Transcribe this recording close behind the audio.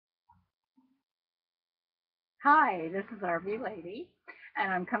Hi, this is RV Lady,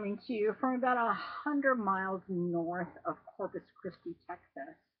 and I'm coming to you from about 100 miles north of Corpus Christi,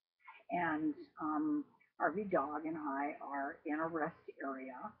 Texas. And RV Dog and I are in a rest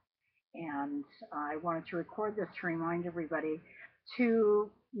area, and I wanted to record this to remind everybody to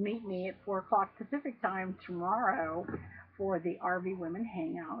meet me at 4 o'clock Pacific time tomorrow for the RV Women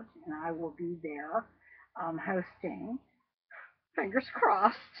Hangout, and I will be there hosting. Fingers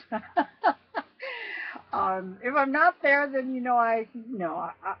crossed. If I'm not there, then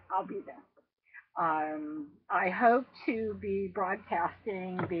I'll be there. I hope to be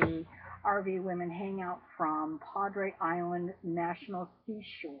broadcasting the RV Women Hangout from Padre Island National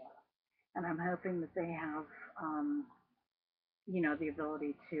Seashore, and I'm hoping that they have, the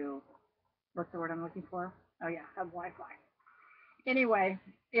ability to, what's the word I'm looking for? Oh yeah, have Wi-Fi. Anyway,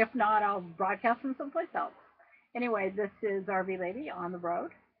 if not, I'll broadcast from someplace else. Anyway, this is RV Lady on the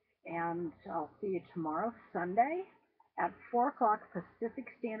road, and I'll see you tomorrow, Sunday, at 4 o'clock Pacific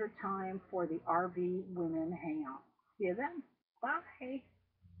Standard Time for the RV Women Hangout. See you then. Bye.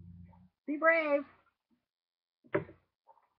 Be brave.